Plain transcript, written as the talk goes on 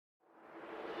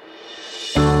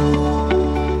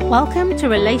Welcome to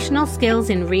Relational Skills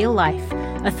in Real Life,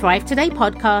 a Thrive Today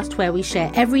podcast where we share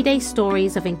everyday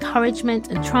stories of encouragement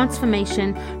and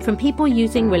transformation from people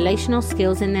using relational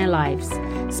skills in their lives.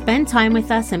 Spend time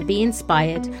with us and be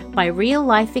inspired by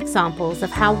real-life examples of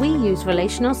how we use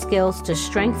relational skills to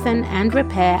strengthen and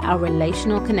repair our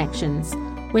relational connections.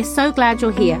 We're so glad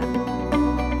you're here.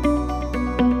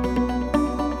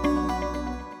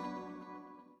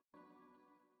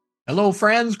 Hello,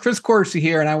 friends. Chris Corsi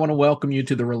here, and I want to welcome you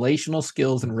to the Relational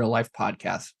Skills in Real Life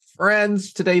podcast.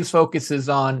 Friends, today's focus is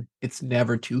on it's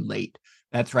never too late.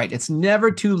 That's right. It's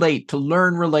never too late to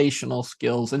learn relational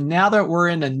skills. And now that we're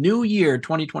in a new year,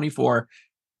 2024,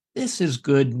 this is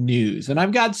good news. And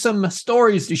I've got some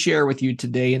stories to share with you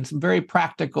today and some very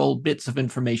practical bits of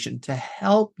information to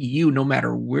help you, no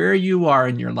matter where you are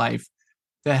in your life,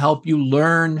 to help you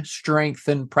learn,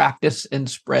 strengthen, practice, and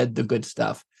spread the good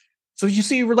stuff. So you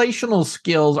see, relational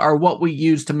skills are what we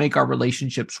use to make our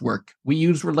relationships work. We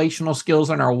use relational skills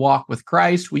in our walk with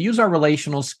Christ. We use our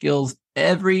relational skills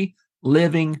every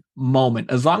living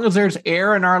moment. As long as there's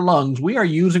air in our lungs, we are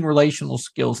using relational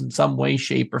skills in some way,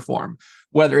 shape, or form,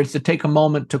 whether it's to take a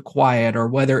moment to quiet or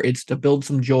whether it's to build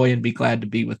some joy and be glad to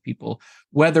be with people,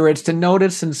 whether it's to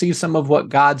notice and see some of what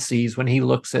God sees when he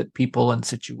looks at people and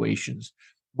situations,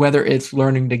 whether it's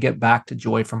learning to get back to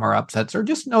joy from our upsets or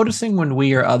just noticing when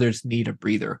we or others need a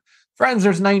breather. Friends,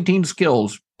 there's 19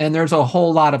 skills, and there's a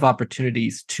whole lot of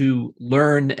opportunities to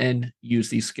learn and use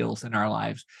these skills in our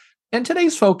lives. And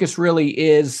today's focus really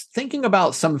is thinking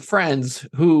about some friends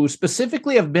who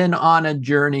specifically have been on a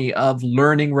journey of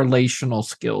learning relational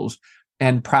skills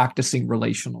and practicing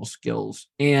relational skills.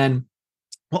 And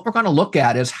what we're going to look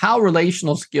at is how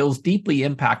relational skills deeply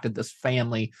impacted this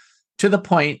family to the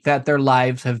point that their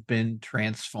lives have been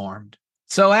transformed.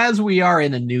 So as we are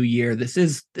in a new year, this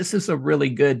is a really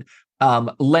good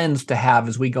lens to have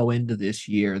as we go into this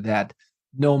year, that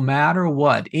no matter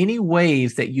what, any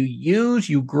ways that you use,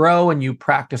 you grow, and you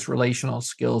practice relational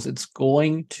skills, it's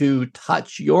going to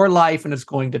touch your life and it's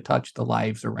going to touch the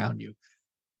lives around you.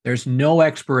 There's no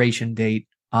expiration date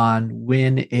on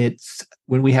when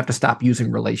we have to stop using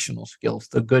relational skills.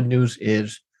 The good news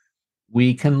is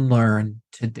we can learn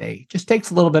today. Just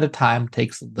takes a little bit of time,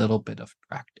 takes a little bit of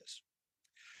practice.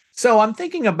 So I'm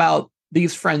thinking about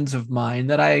these friends of mine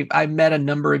that I met a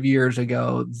number of years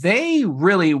ago. They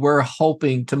really were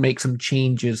hoping to make some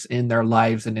changes in their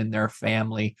lives and in their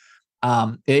family.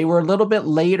 They were a little bit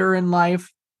later in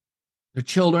life. Their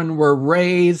children were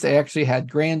raised. They actually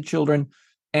had grandchildren.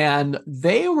 And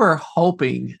they were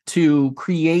hoping to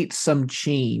create some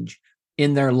change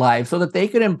in their lives so that they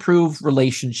could improve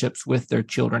relationships with their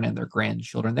children and their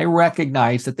grandchildren. They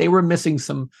recognized that they were missing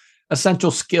some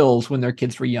essential skills when their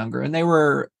kids were younger, and they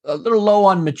were a little low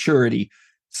on maturity.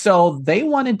 So they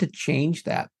wanted to change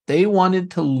that. They wanted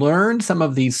to learn some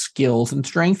of these skills and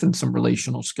strengthen some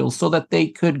relational skills so that they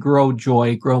could grow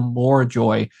more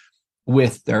joy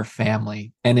with their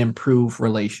family and improve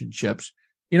relationships.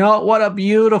 You know, what a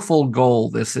beautiful goal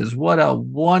this is. What a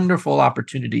wonderful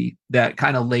opportunity that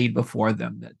kind of laid before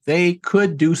them, that they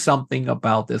could do something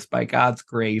about this by God's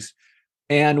grace.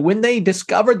 And when they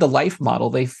discovered the life model,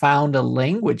 they found a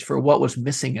language for what was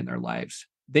missing in their lives.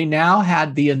 They now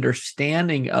had the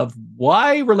understanding of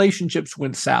why relationships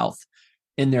went south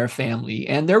in their family.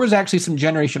 And there was actually some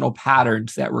generational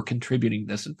patterns that were contributing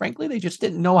this. And frankly, they just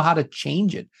didn't know how to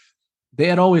change it. They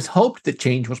had always hoped that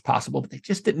change was possible, but they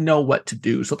just didn't know what to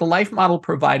do. So the life model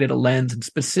provided a lens, and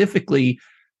specifically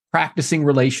practicing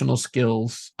relational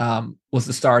skills was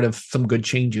the start of some good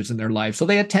changes in their life. So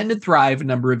they attended Thrive a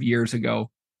number of years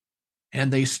ago,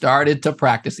 and they started to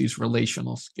practice these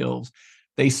relational skills.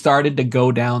 They started to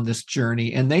go down this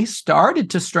journey, and they started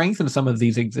to strengthen some of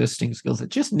these existing skills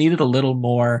that just needed a little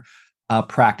more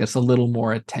practice, a little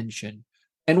more attention.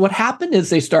 And what happened is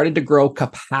they started to grow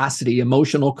capacity,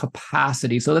 emotional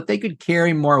capacity, so that they could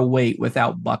carry more weight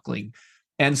without buckling.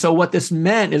 And so what this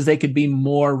meant is they could be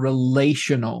more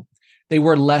relational. They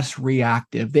were less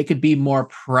reactive. They could be more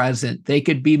present. They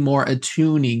could be more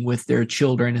attuning with their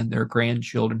children and their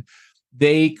grandchildren.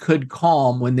 They could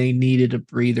calm when they needed a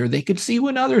breather. They could see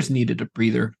when others needed a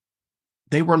breather.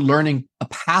 They were learning a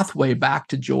pathway back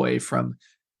to joy from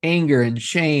anger and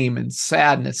shame and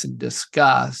sadness and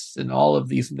disgust and all of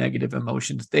these negative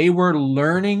emotions. They were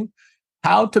learning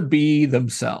how to be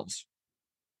themselves,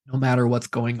 no matter what's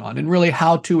going on, and really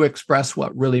how to express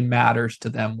what really matters to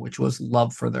them, which was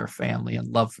love for their family and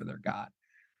love for their God.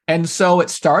 And so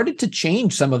it started to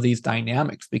change some of these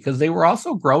dynamics because they were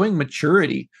also growing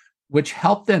maturity, which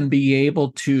helped them be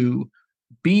able to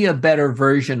be a better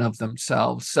version of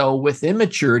themselves. So with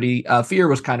immaturity, fear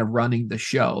was kind of running the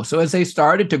show. So as they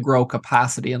started to grow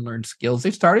capacity and learn skills,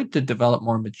 they started to develop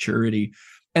more maturity.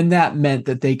 And that meant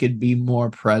that they could be more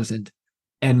present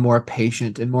and more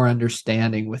patient and more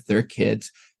understanding with their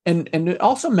kids. And it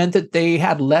also meant that they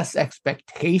had less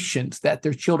expectations that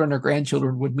their children or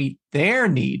grandchildren would meet their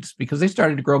needs because they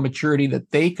started to grow maturity that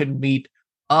they could meet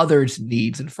others'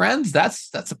 needs. And friends,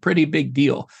 that's a pretty big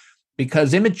deal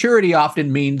because immaturity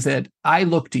often means that I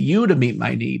look to you to meet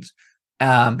my needs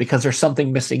because there's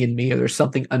something missing in me or there's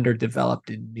something underdeveloped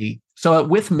in me. So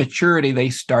with maturity, they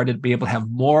started to be able to have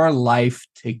more life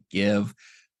to give.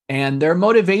 And their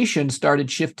motivation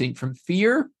started shifting from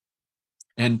fear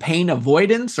and pain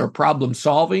avoidance or problem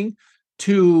solving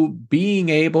to being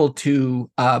able to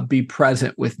be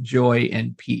present with joy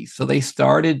and peace. So they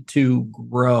started to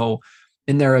grow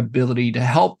in their ability to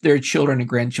help their children and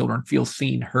grandchildren feel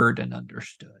seen, heard, and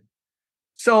understood.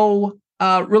 So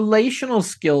relational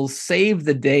skills saved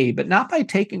the day, but not by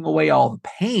taking away all the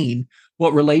pain.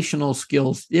 What relational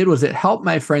skills did was it helped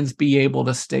my friends be able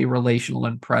to stay relational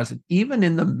and present, even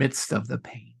in the midst of the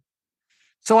pain.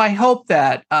 So I hope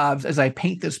that as I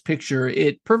paint this picture,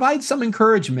 it provides some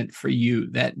encouragement for you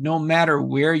that no matter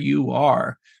where you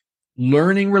are,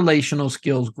 learning relational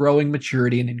skills, growing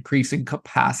maturity, and increasing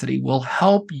capacity will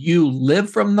help you live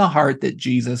from the heart that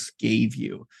Jesus gave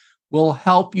you, will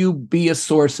help you be a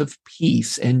source of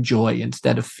peace and joy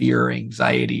instead of fear, or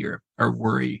anxiety, or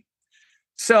worry.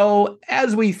 So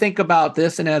as we think about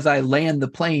this, and as I land the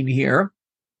plane here,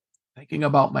 thinking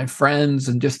about my friends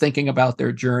and just thinking about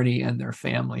their journey and their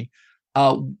family,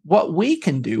 what we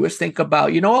can do is think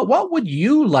about, what would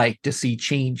you like to see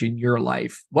change in your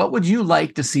life? What would you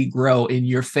like to see grow in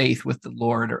your faith with the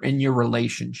Lord or in your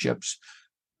relationships?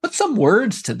 Put some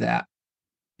words to that.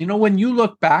 When you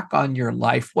look back on your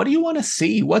life, what do you want to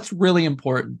see? What's really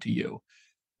important to you?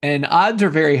 And odds are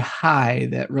very high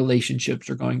that relationships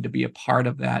are going to be a part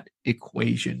of that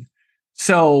equation.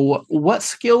 So what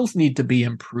skills need to be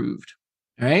improved?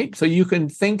 All right. So you can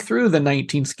think through the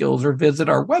 19 skills or visit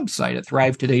our website at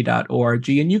thrivetoday.org.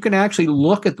 And you can actually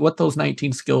look at what those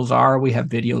 19 skills are. We have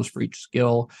videos for each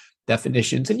skill,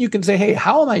 definitions, and you can say, hey,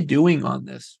 how am I doing on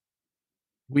this?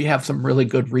 We have some really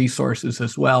good resources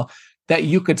as well that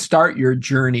you could start your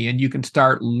journey and you can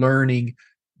start learning,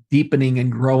 deepening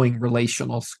and growing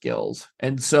relational skills.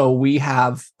 And so we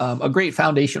have a great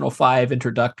Foundational 5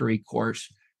 introductory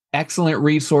course. Excellent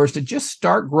resource to just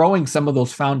start growing some of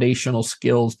those foundational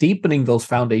skills, deepening those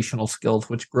foundational skills,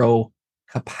 which grow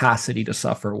capacity to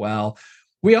suffer well.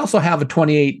 We also have a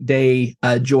 28-day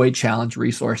joy challenge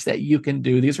resource that you can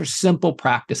do. These are simple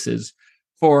practices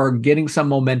for getting some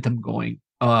momentum going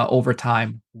over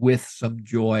time with some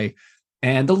joy.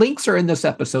 And the links are in this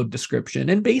episode description.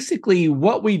 And basically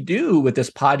what we do with this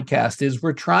podcast is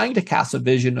we're trying to cast a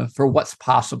vision for what's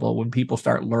possible when people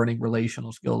start learning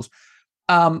relational skills.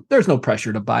 There's no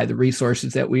pressure to buy the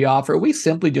resources that we offer. We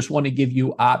simply just want to give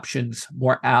you options,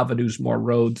 more avenues, more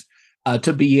roads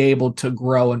to be able to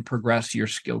grow and progress your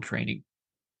skill training.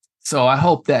 So I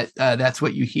hope that that's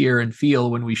what you hear and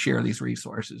feel when we share these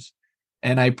resources.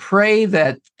 And I pray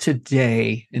that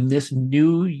today, in this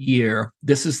new year,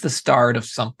 this is the start of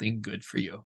something good for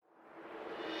you.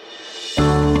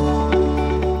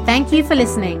 Thank you for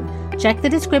listening. Check the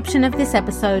description of this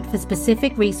episode for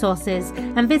specific resources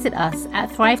and visit us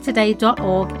at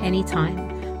thrivetoday.org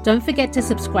anytime. Don't forget to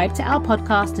subscribe to our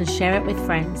podcast and share it with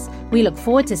friends. We look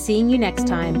forward to seeing you next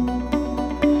time.